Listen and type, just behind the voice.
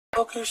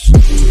Ship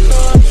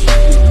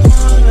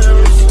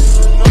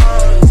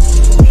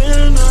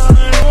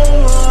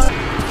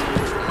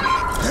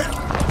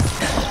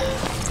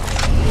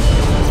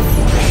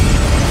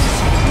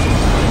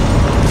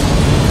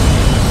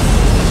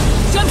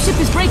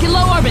is breaking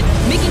low orbit,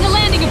 making a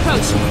landing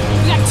approach.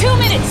 We got 2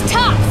 minutes,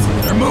 tops!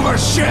 Better move our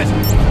shit!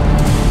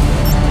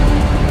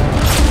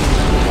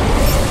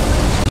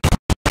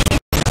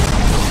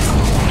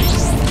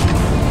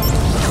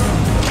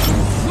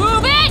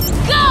 Move it!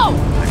 Go!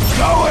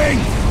 Going!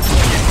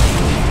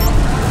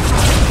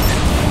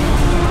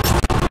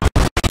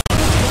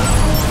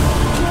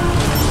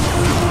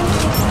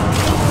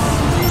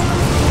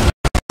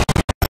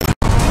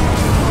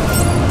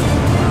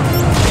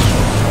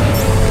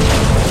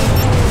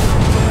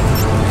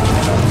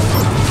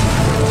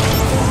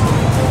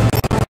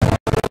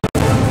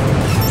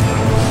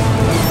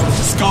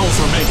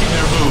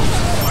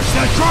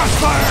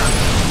 Crossfire!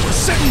 We're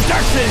sitting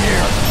ducks in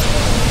here!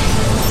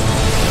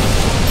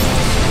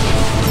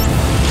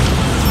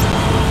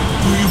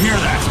 Do you hear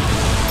that?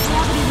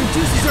 Gravity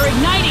reducers are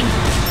igniting!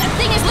 That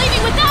thing is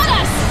leaving without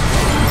us!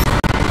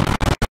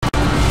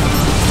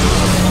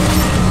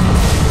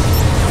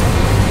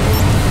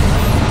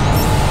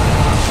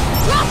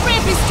 Drop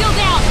ramp is still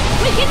down!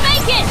 We can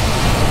make it!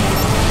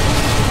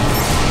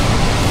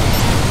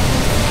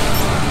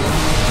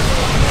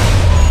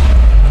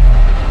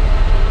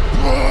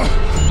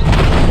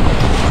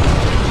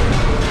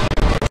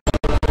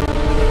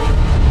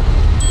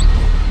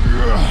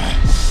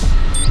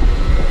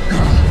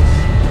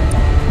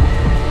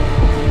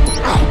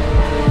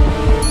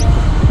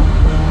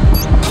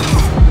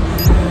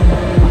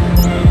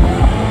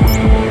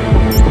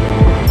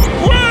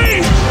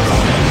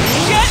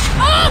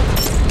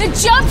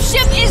 Jump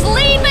ship is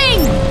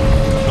leaving!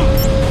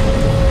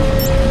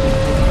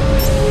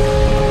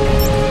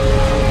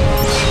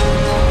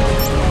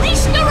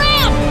 Reach the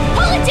ramp!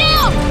 Pull it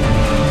down!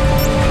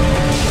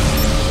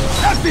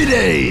 Happy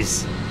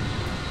days!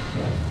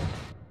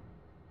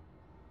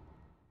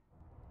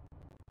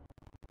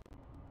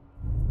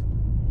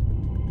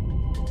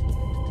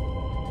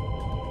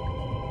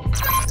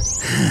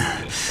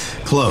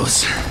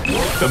 Close.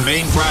 The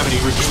main gravity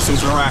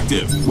reducers are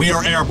active. We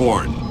are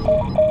airborne.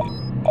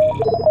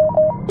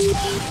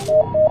 Let's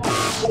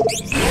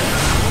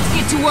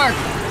get to work.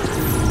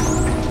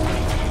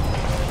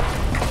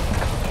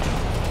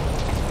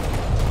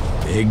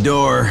 Big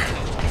door.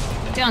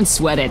 Don't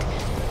sweat it.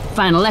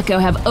 Final Echo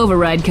have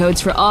override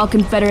codes for all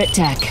Confederate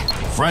tech.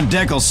 Front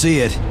deck will see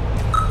it.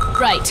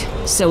 Right,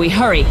 so we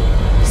hurry.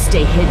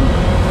 Stay hidden.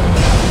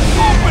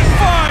 Open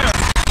fire!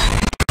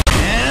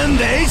 And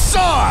they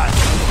saw us!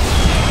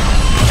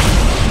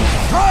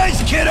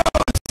 Surprise, kiddos!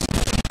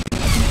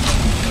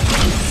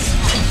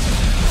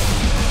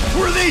 Who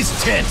are these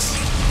tits?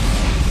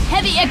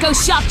 Heavy Echo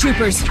shock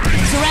troopers.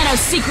 Serrano's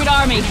secret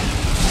army.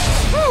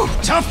 Whew,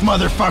 tough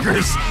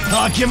motherfuckers.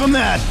 I'll give them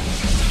that.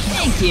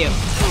 Thank you.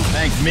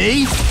 Thank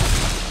me?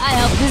 I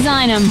helped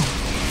design them.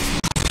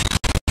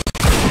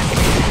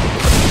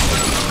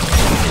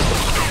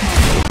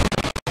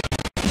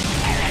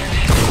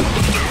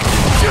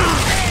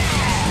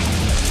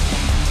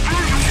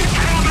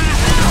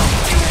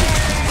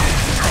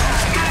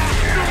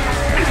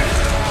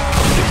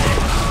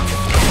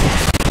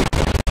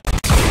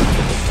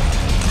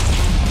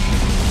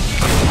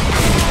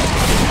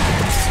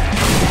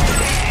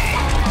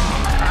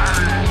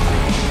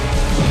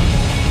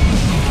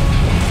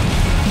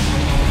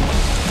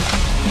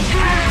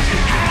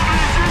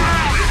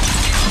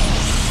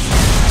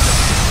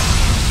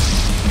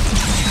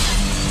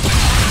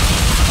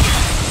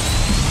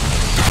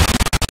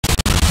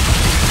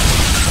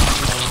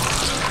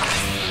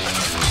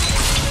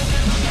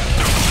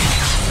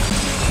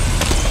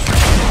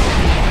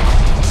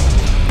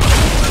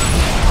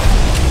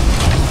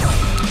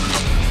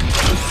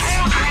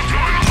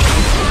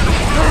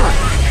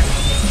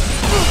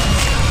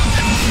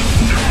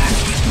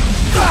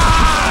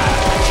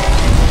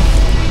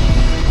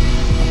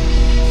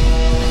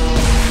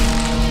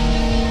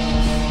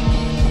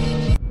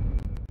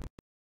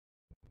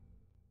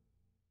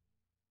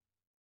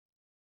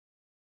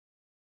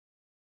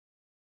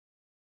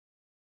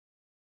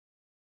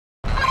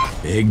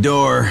 Big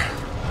door.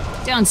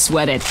 Don't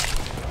sweat it.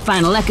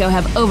 Final Echo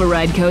have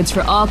override codes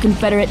for all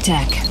Confederate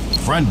tech.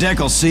 Front deck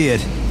will see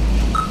it.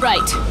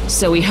 Right,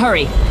 so we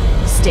hurry.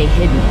 Stay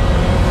hidden.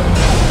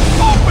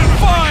 Open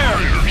fire!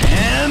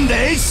 And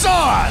they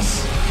saw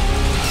us!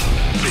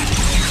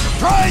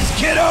 Surprise,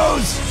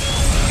 kiddos!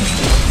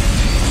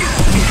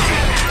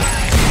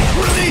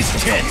 Who are these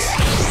tits?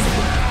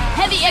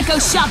 Heavy Echo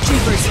shock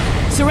troopers.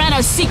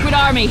 Serrano's secret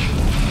army.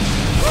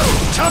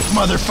 Tough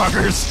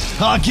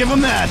motherfuckers. I'll give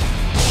them that.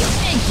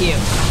 Thank you.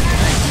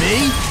 Thank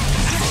me?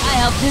 I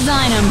helped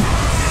design them.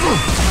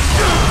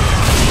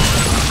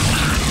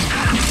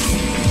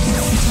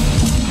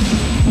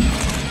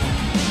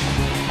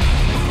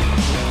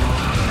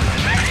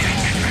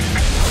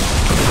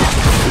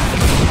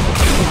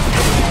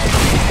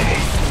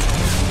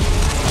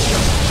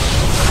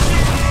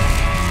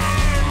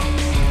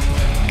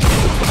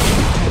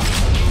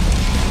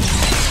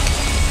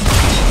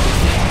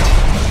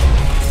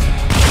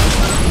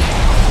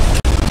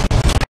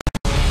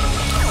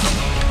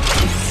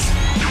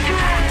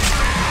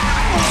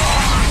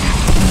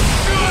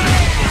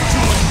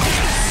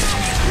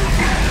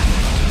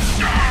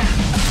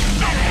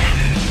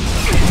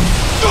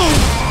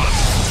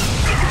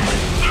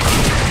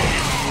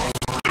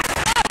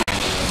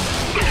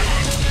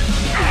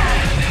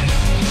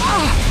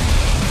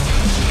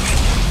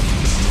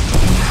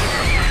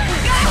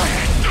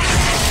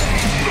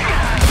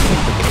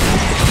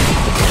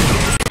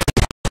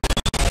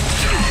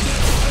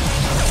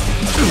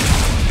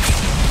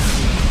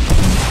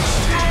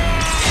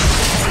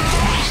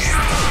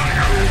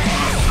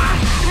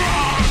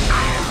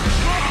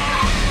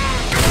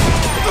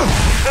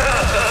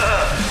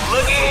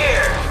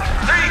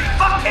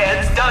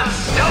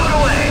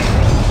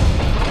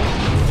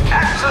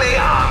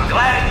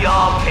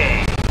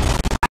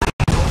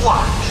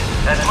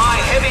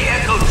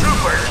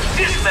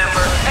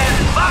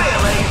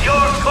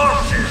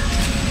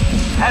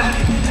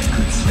 Haven't been a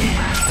good sleep.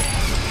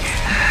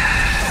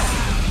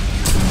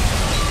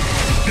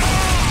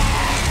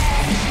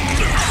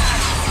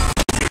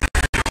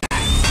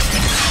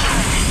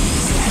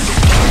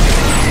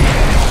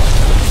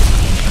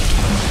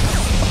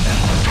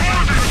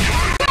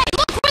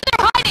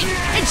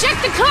 Check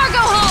the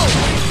cargo hold!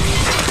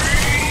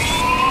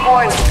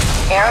 Warning.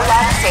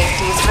 Airlock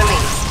safety is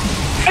released.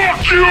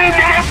 Fuck you,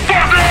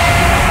 motherfucker!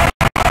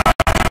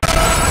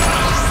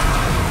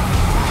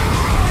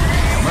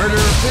 Murder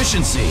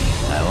efficiency.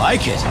 I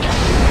like it.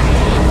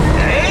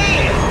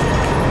 Hey!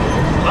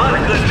 A lot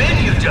of good men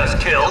you just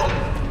killed.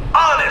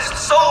 Honest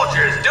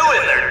soldiers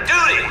doing their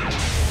duty.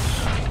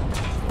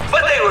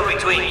 But they were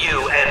between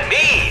you and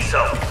me,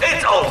 so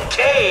it's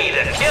okay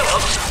to kill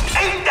them.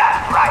 Ain't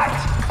that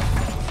right?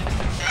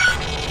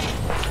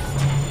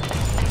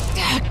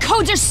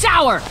 Codes are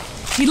sour!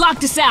 He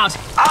locked us out.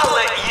 I'll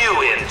let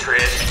you in,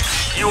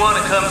 Trish. You want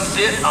to come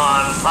sit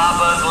on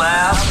Papa's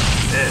lap?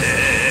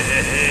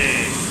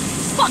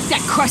 Fuck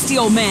that crusty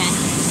old man.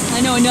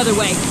 I know another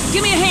way.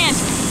 Give me a hand.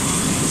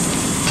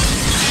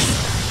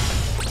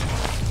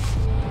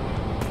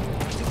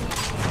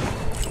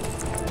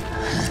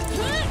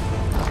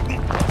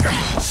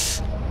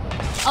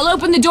 I'll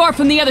open the door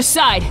from the other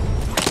side.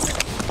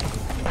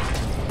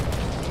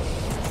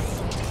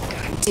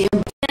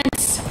 Goddamn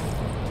vents.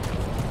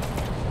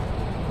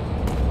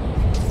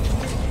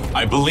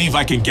 I believe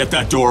I can get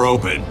that door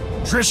open.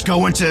 Trish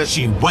going to...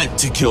 She went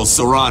to kill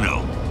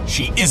Serrano.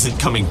 She isn't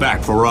coming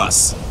back for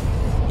us.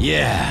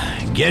 Yeah,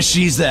 guess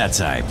she's that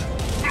type.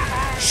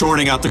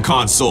 Shorting out the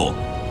console.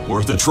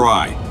 Worth a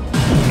try.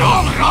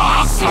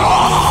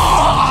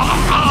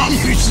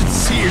 You should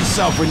see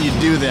yourself when you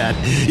do that.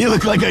 You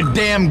look like a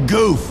damn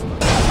goof.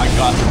 I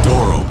got the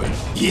door open.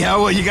 Yeah,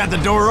 well, you got the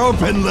door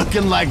open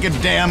looking like a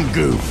damn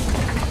goof.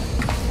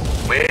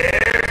 Where's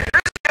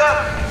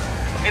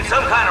Trish? In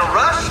some kind of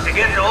rush to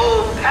get to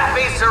old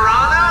Pappy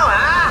Serrano,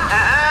 huh?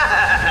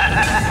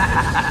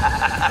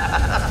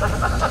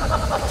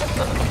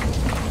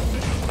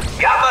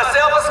 Got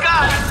myself a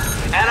scotch,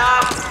 and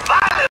I'm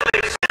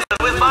violently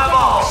fiddling with my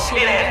balls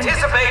in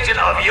anticipation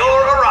of your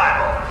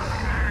arrival.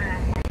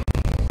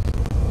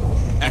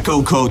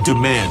 Echo Code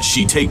demands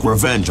she take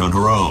revenge on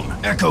her own.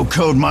 Echo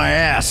code my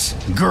ass.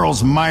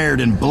 Girl's mired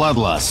in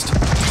bloodlust.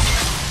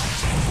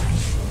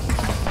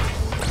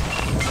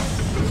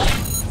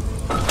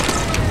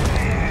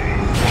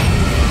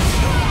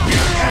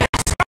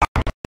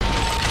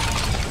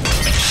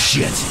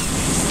 Shit.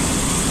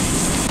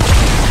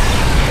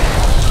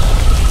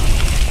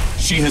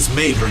 She has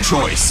made her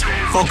choice.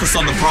 Focus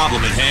on the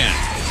problem at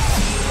hand.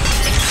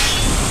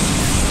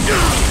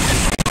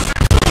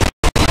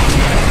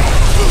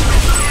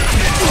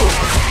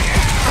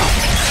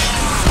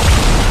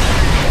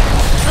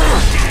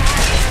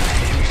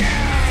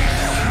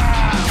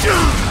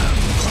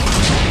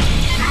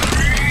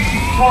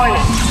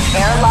 Warning.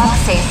 Airlock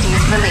safety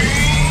is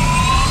released.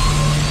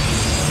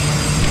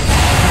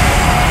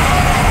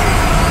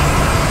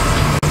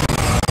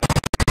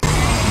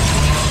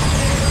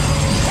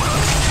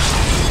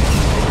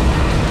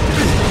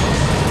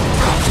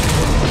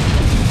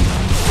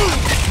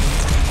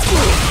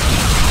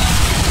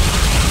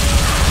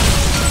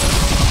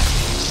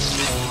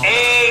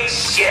 Ain't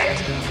shit.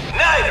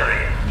 Neither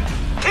is.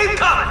 Keep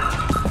coming.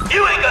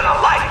 You ain't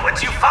gonna like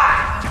what you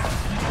find.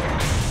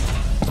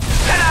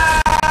 Ta-da!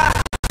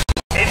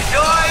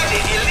 Enjoy the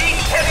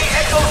Elite Heavy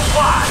Echo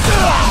Squad.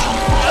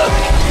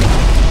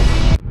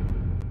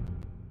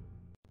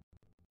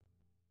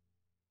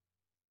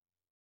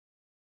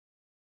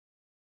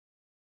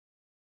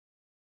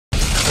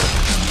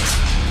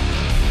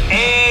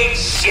 Ain't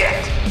shit.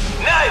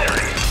 Neither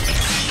is.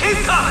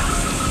 Keep coming.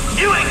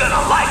 You ain't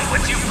gonna like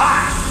what you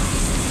find.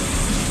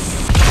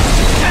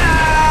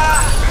 Ta-da!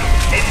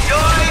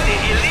 Enjoy the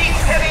Elite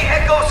Heavy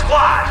Echo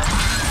Squad.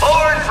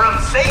 Born from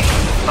Satan's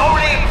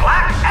thorny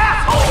black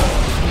asshole.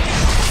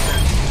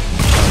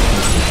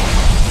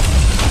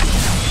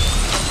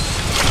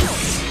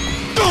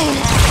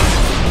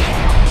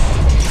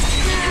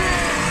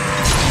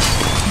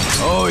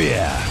 Oh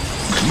yeah,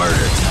 murder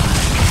time.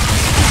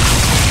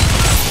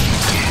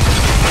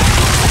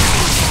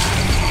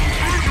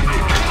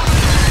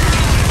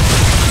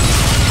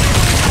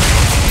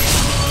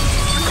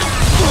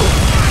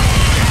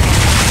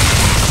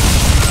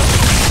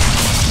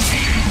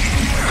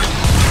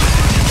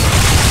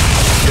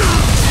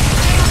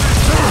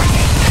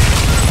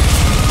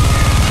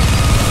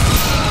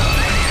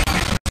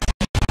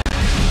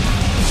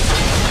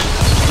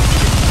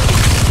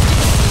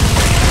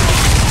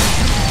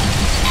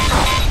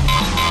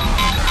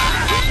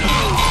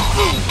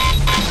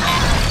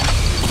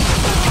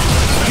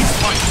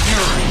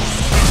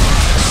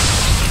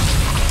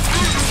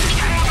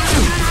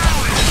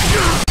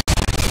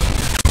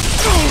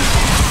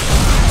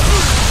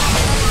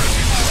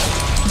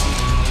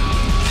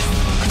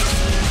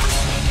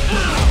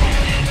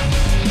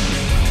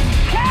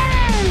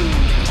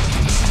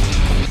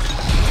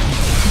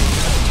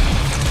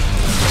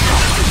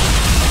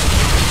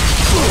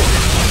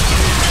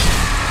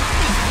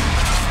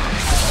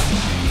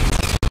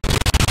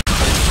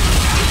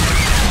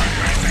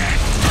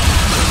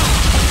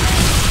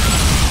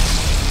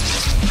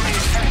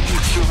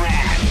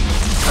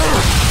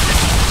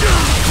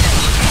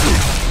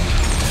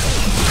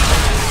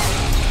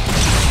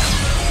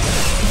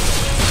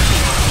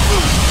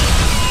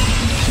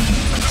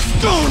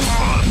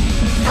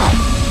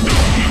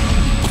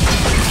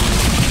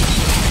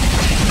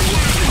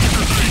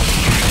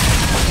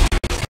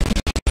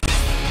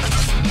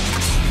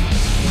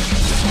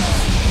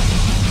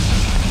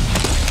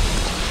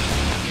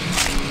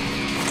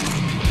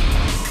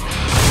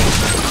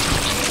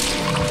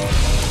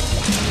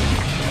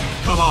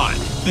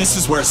 This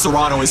is where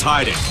Serrano is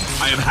hiding.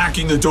 I am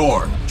hacking the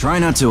door. Try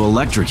not to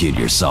electrocute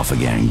yourself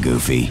again,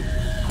 Goofy.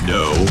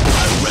 No,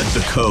 I read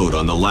the code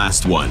on the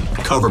last one.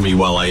 Cover me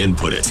while I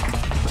input it.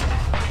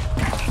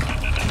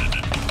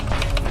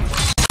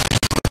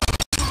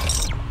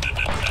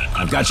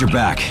 I've got your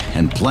back,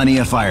 and plenty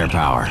of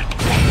firepower.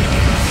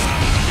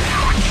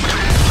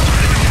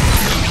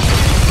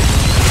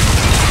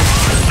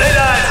 They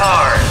died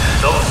hard,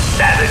 those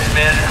savage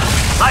men,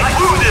 like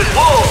wounded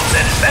wolves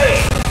at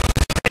bay.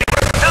 They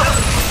were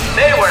filthy,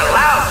 they were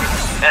loud,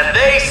 and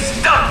they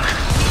stunk.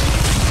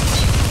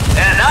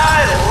 And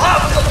I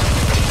loved them.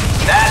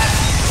 That's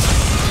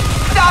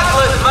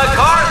Douglas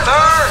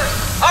MacArthur,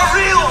 a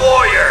real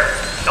warrior.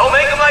 Don't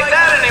make them like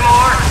that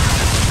anymore.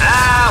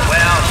 Ah,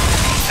 well,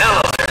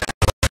 hello there.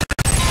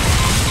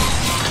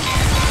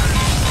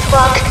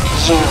 Fuck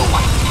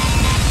you.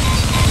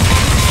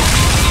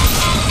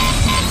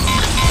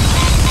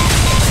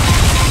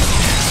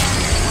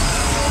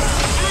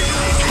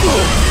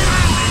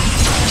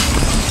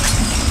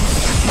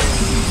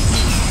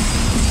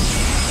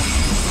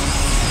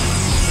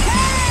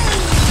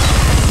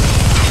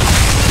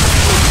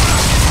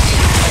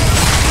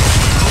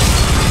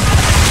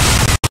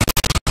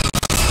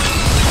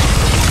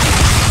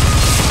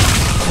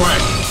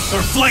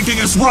 They're flanking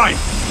us right!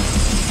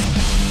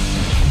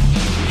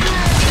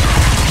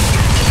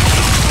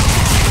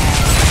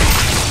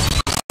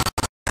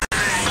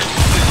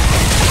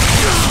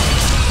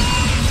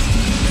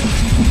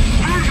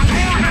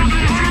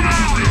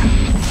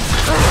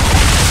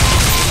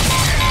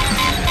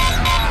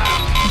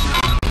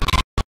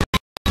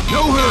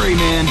 No hurry,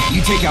 man.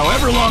 You take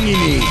however long you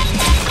need.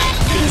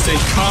 It is a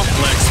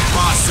complex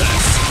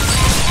process.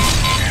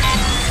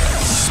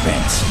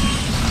 Suspense.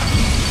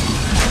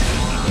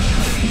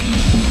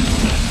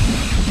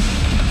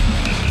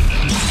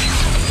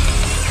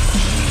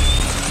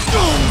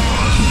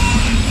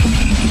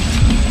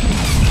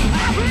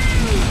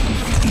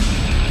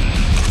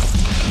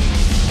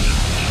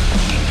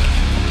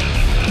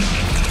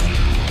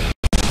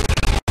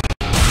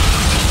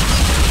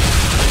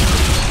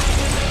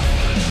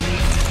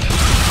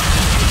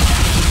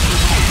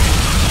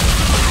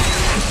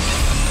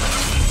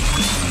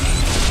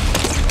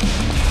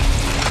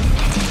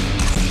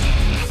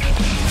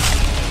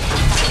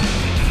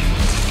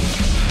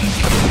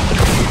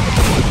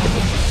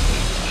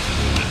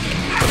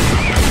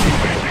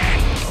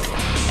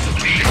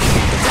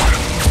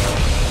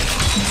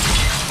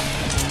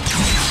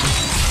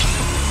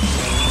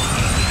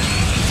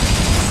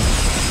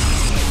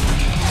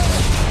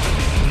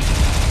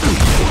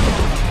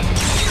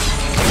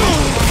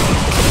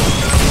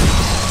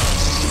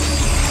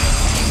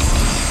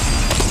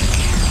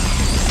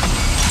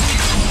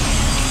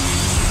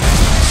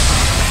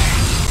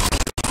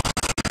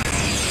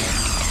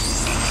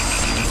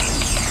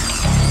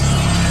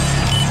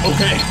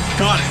 Okay,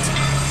 got it.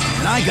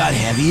 And I got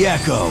heavy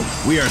echo.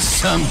 We are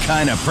some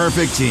kind of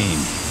perfect team.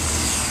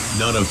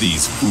 None of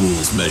these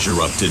fools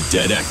measure up to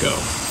Dead Echo.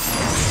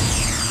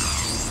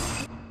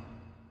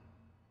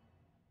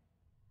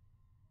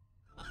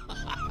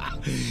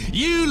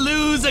 You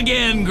lose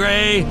again,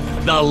 Gray.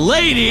 The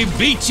lady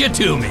beat you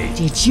to me.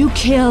 Did you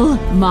kill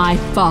my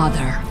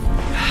father?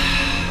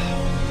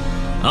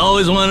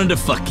 Always wanted to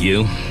fuck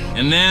you.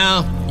 And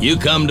now, you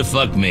come to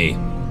fuck me.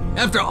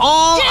 After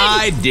all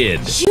I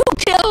did. You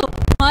killed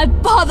my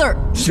father!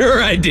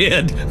 Sure I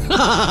did.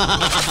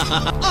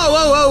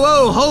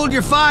 Whoa, hold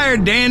your fire,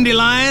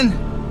 dandelion.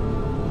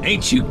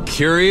 Ain't you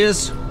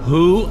curious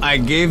who I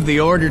gave the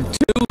order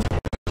to?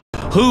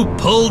 Who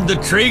pulled the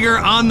trigger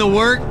on the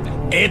work?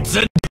 It's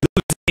a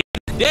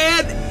doozy.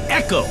 Dead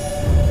Echo.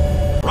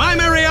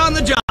 Primary on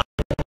the job.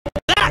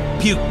 That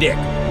puke dick,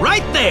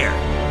 right there.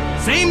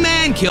 Same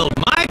man killed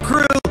my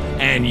crew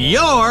and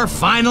your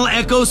final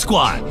Echo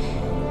squad.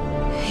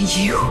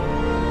 You...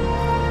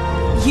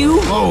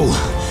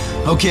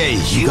 Oh, okay,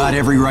 you got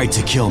every right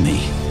to kill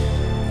me.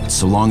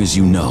 So long as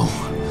you know,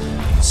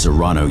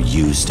 Serrano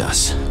used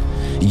us.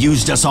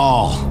 Used us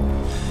all.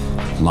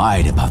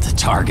 Lied about the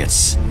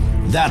targets.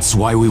 That's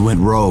why we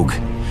went rogue.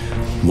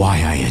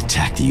 Why I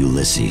attacked the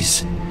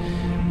Ulysses.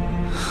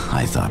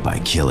 I thought by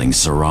killing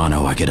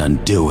Serrano I could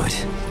undo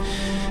it.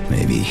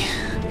 Maybe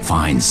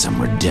find some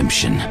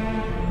redemption.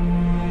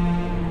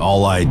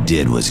 All I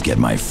did was get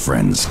my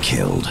friends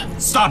killed.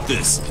 Stop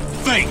this!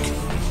 Fake!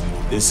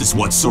 This is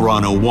what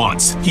Serrano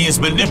wants. He is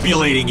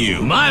manipulating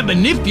you. My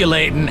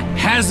manipulating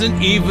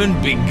hasn't even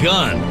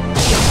begun.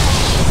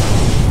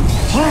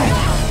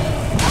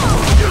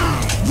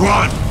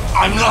 Run!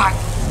 I'm not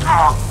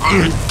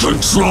in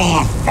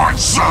control of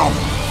myself!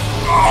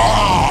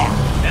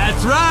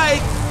 That's right.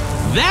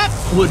 That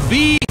would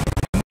be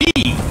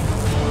me.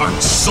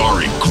 I'm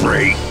sorry,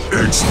 Gray.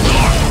 It's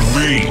not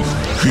me.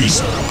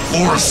 He's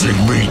forcing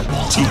me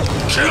to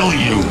kill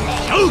you.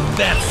 Shoot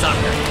that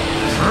sucker.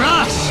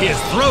 Crush his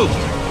throat.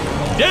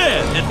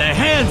 Dead at the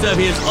hands of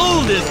his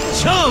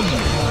oldest chum.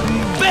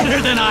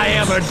 Better than I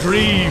ever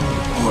dreamed.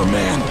 Poor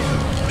man.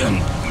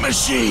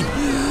 Machine.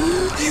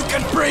 You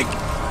can break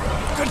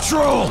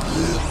control.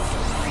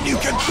 You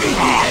can beat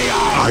the AI!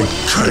 I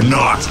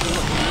cannot!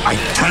 I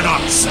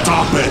cannot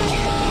stop it!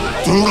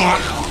 Do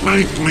not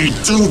make me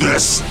do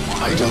this!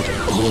 I don't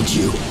hold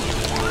you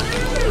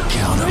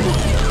accountable.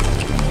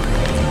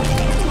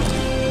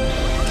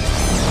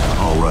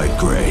 All right,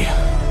 Gray.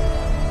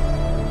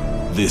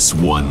 This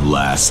one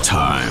last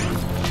time.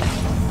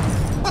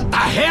 What the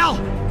hell?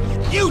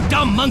 You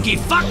dumb monkey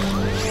fuck!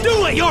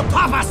 Do what your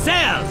papa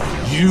says!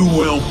 You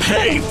will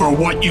pay for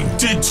what you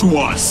did to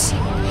us!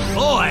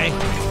 Boy,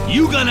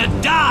 you gonna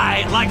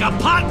die like a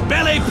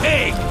pot-bellied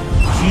pig!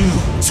 You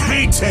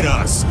tainted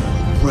us!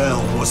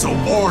 Rel was a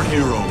war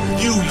hero!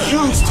 You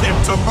used him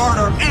to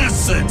murder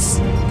innocents!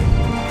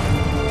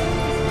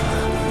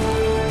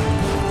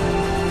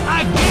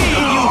 I gave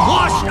you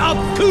washed-up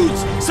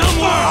coots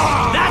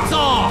somewhere! That's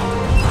all!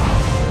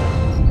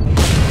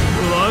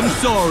 Well, I'm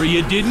sorry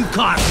you didn't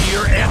copy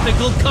your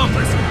ethical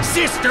compass,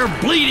 sister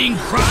bleeding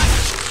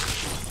crotch!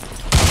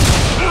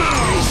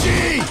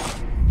 Easy!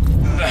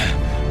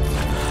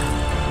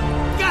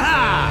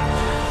 Gah!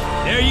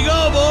 There you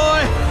go,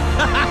 boy!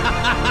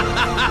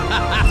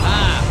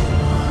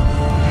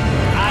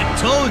 I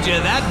told you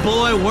that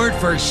boy weren't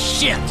for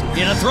shit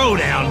in a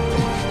throwdown.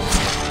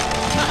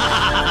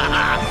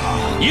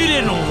 You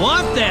didn't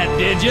want that,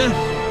 did you?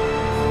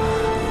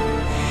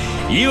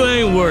 You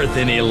ain't worth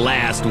any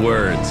last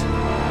words.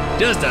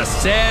 Just a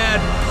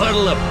sad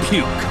puddle of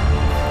puke.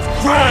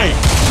 Gray!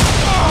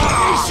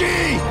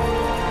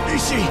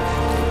 Ishi!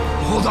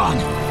 Hold on.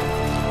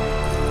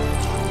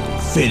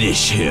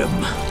 Finish him.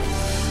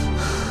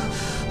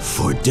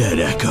 For Dead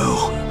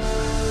Echo.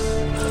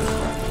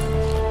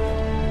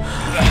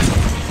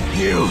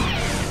 You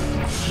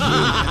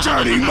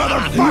dirty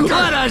motherfucker!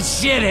 What a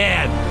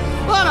shithead!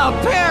 What a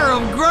pair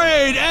of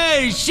grade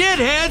A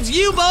shitheads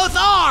you both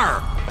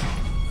are!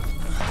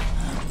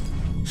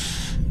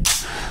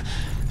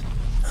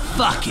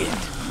 Fucking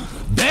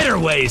better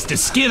ways to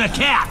skin a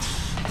cat.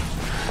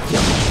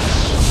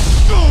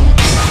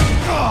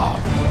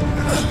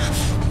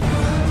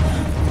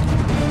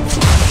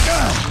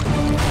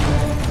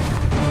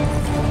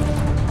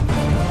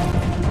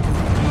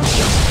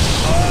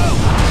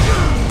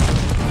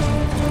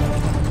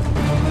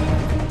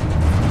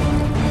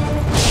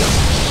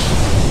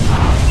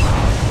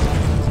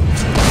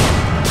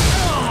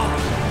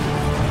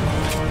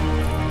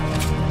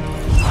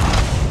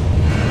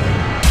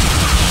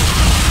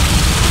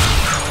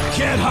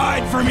 Can't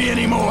hide from me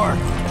anymore.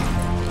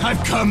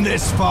 I've come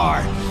this far,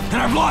 and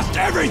I've lost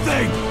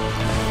everything.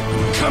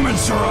 I'm coming,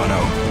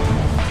 Serrano.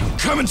 I'm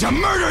coming to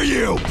murder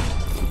you.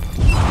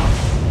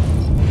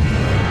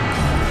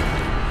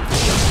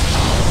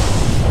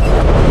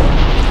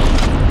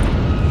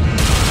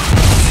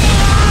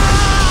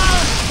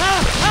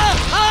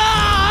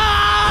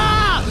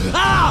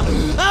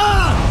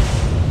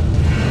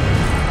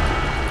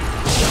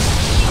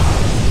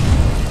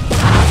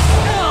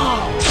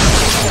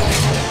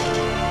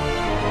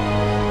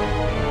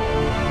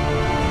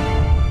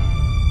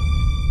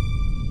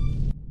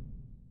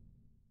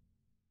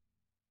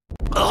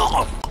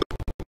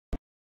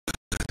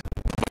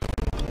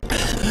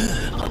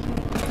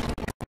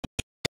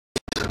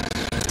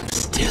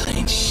 Still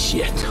ain't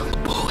shit,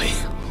 boy.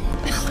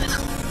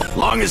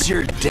 Long as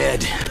you're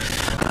dead,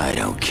 I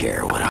don't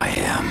care what I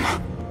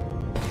am.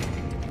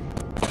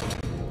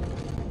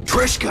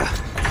 Trishka,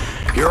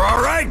 you're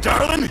all right,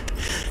 darling?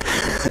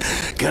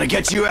 Gonna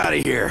get you out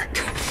of here.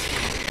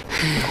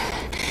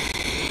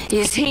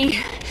 Is he...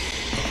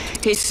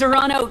 Is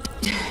Serrano...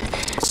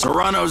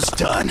 Serrano's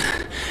done.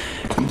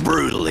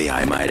 Brutally,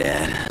 I might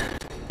add.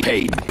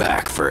 Paid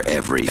back for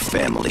every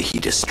family he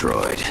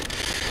destroyed.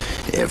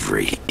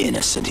 Every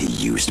innocent he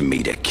used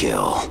me to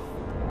kill.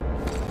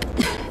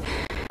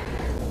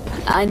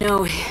 I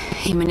know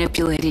he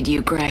manipulated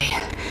you, Gray.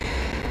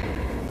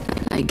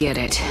 I get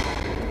it.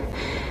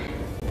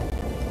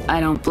 I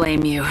don't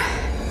blame you.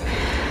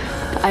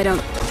 I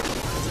don't...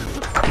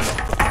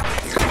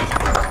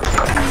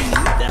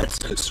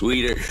 That's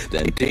sweeter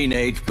than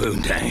teenage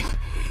poontang.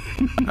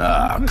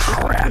 Ah,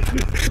 crap.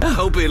 I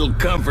hope it'll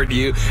comfort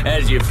you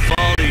as you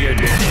fall to your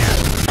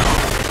death.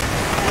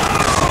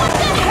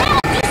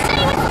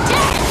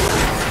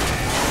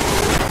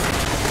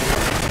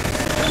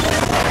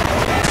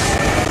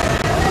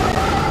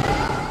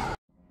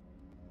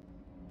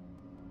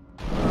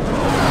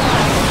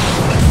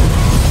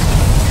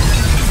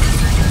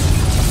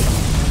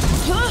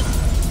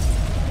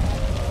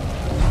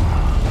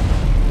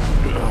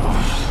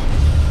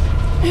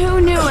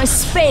 Who knew a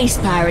space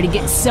pirate would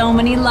get so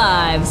many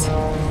lives?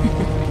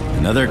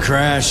 Another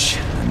crash,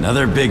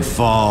 another big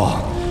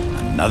fall,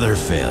 another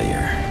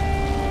failure.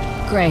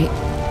 Great.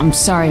 I'm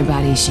sorry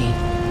about Ishi.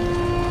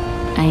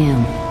 I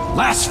am.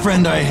 Last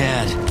friend I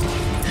had,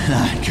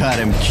 I got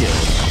him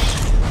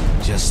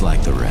killed. Just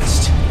like the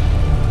rest.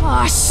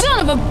 Aw,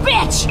 son of a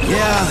bitch!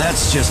 Yeah,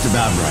 that's just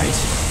about right.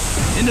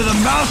 Into the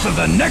mouth of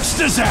the next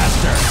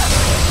disaster!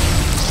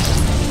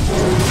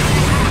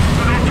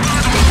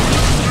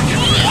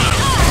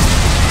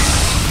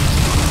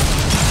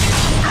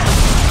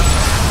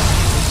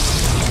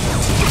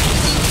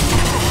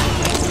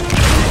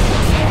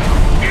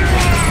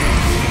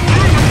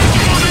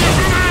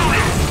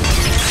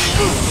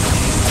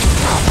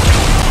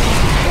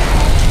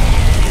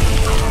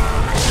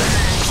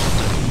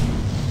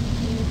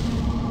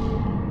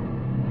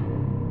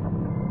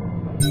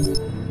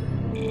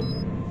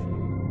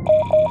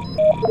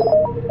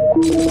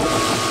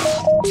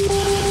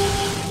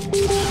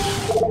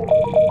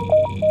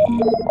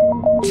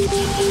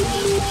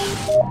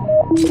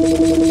 To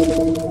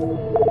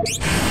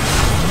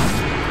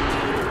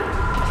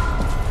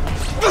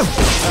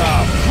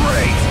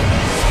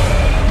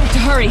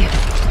hurry.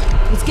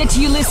 Let's get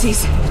to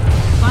Ulysses.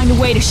 Find a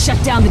way to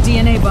shut down the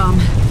DNA bomb.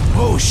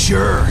 Oh,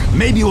 sure.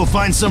 Maybe we'll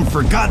find some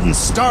forgotten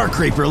star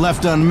creeper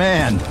left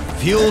unmanned.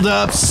 Fueled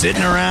up,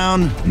 sitting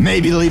around.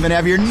 Maybe they'll even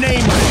have your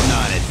name written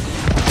on it.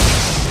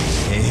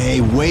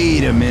 Hey,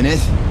 wait a minute.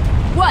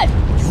 What?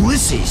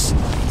 Ulysses!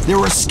 There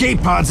were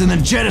escape pods in the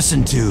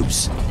jettison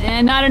tubes.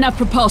 And not enough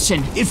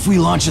propulsion. If we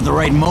launch at the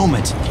right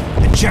moment,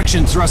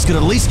 ejection thrust could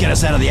at least get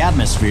us out of the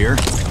atmosphere.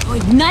 We'll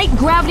ignite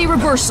gravity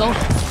reversal,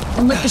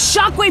 and let the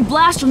shockwave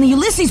blast from the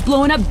Ulysses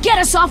blowing up get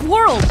us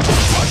off-world.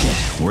 Fuck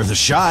it, worth a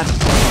shot.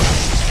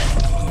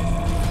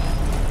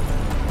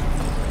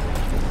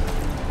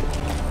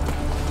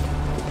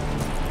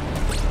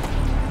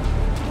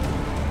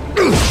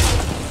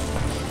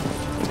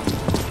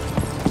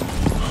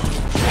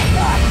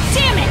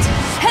 Damn it!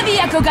 Heavy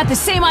Echo got the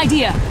same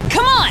idea.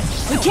 Come on!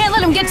 We can't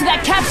let him get to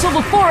that capsule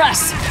before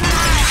us!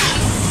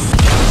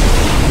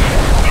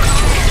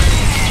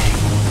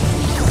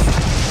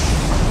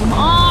 Come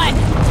on!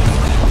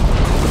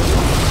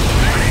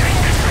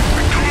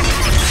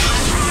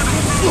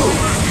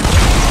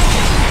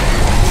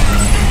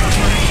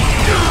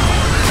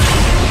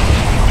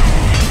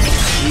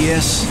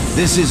 Yes,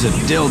 this is a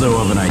dildo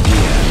of an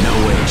idea. No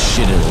way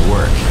shit it'll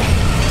work.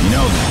 You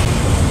know that.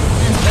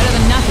 It's better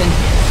than nothing.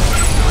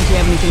 Not like we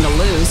have anything to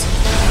lose.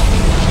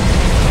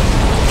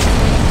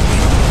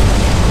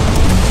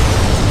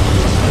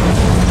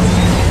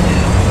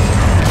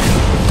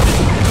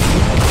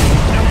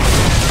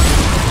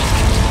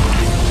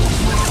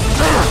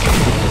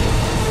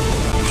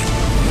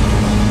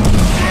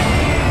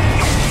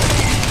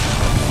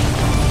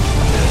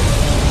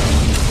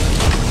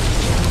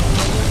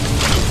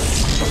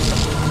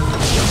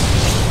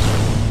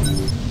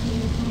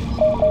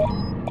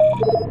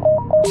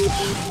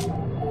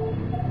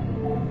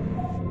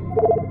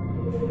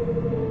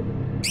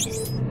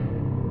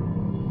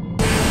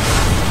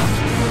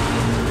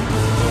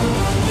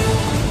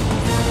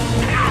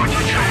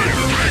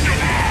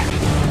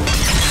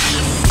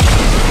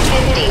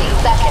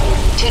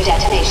 To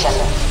detonation.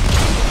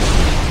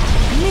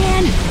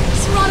 Man,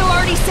 Serrano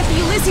already set the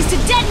Ulysses to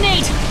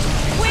detonate!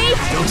 Wait!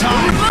 No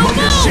time! Move, Plug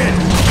your move. shit!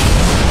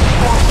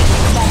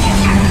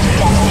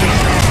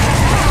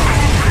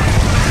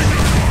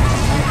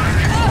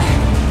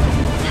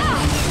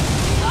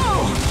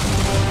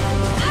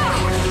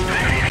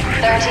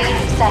 30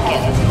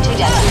 seconds to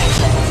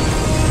detonation.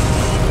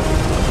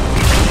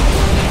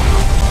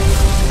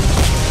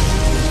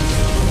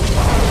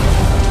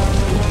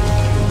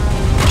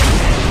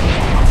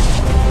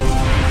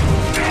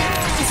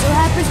 So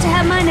happens to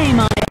have my name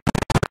on it.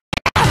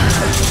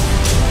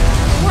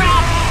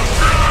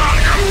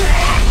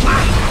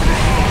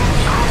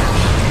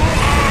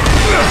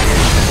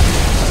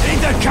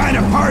 Ain't that kind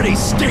of party,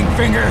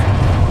 stinkfinger!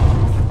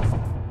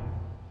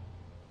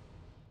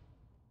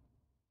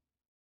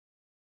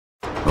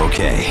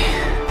 Okay.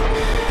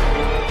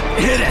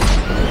 Hit it!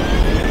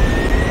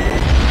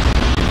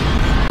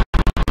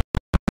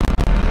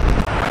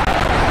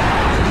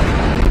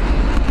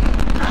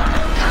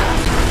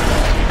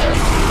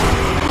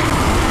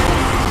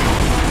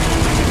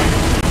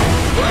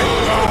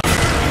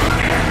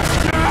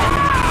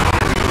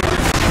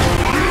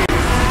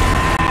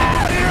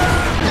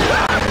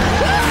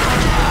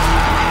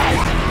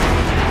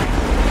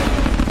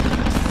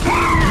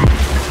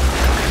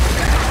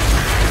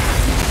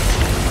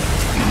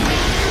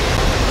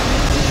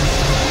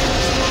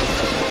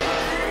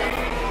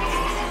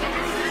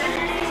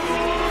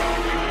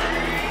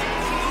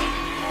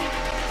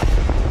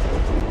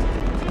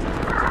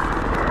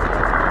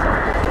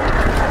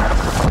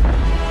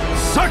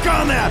 Suck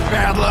on that,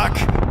 bad luck!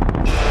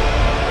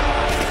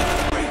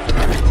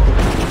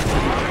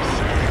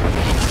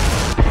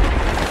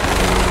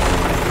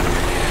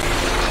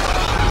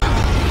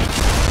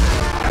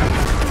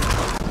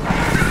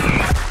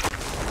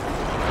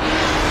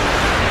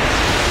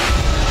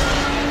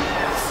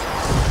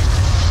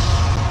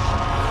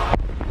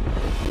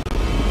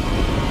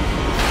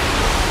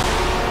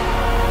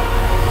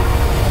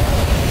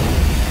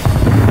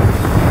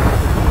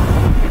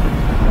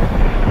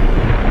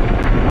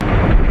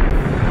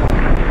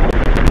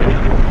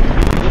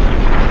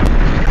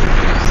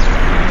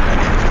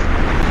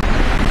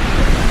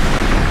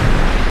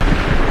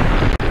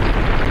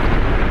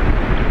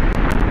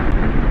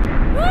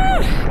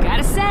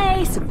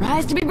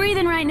 Surprised to be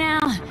breathing right now.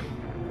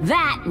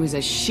 That was a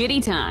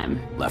shitty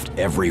time. Left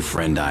every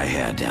friend I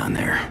had down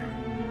there.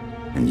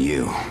 And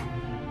you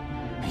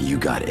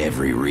got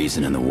every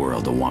reason in the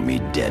world to want me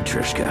dead,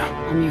 Trishka.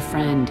 I'm your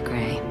friend,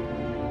 Gray.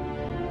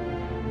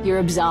 You're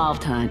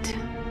absolved, Hunt.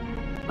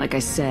 Like I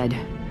said,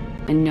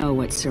 I know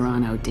what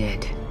Serrano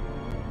did.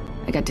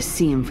 I got to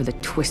see him for the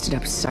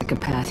twisted-up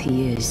psychopath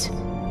he is.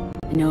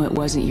 I know it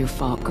wasn't your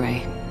fault,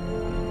 Gray.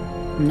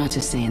 I'm not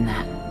just saying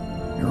that.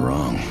 You're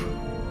wrong.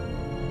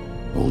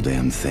 Whole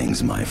damn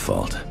thing's my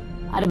fault.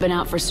 I'd have been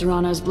out for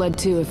Serrano's blood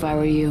too if I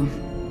were you.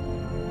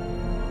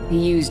 He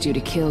used you to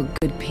kill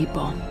good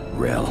people.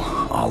 Rel,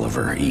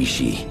 Oliver,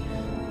 Ishii.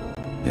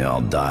 They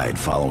all died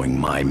following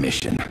my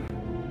mission.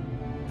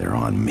 They're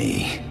on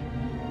me.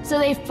 So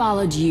they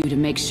followed you to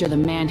make sure the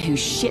man who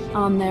shit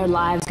on their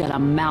lives got a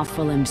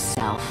mouthful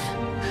himself.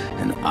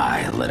 And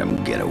I let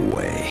him get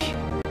away.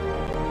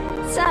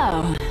 So,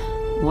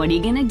 what are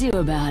you gonna do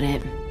about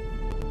it?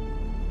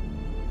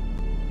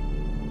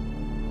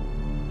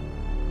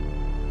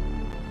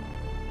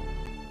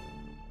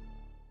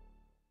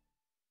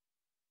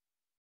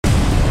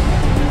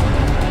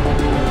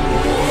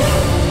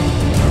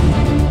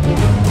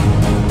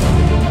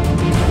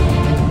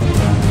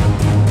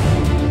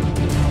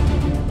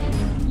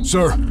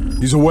 Sir,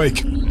 he's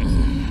awake.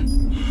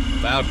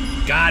 About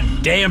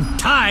goddamn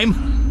time!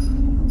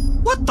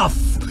 What the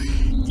f...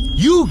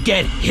 You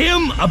get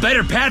him a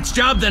better patch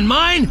job than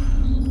mine?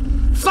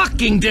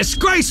 Fucking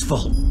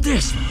disgraceful!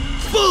 This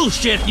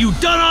bullshit you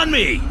done on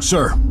me!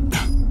 Sir,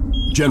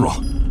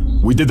 General,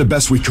 we did the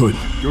best we could.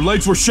 Your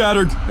legs were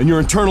shattered, and your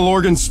internal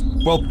organs,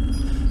 well,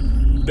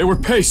 they were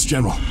paste,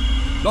 General.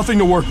 Nothing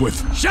to work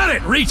with. Shut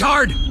it,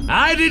 retard!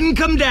 I didn't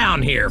come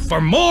down here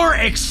for more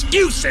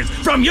excuses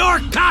from your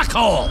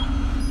cockhole!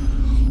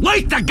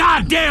 Wake the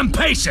goddamn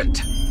patient!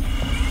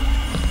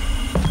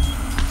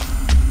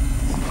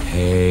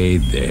 Hey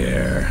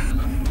there.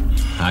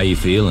 How you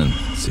feeling,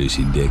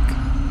 Sushi Dick?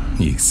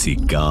 You see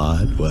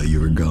God while you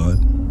were gone?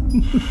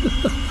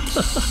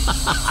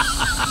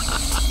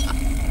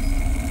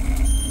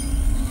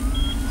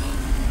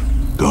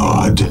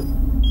 God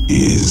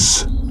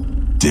is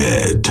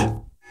dead.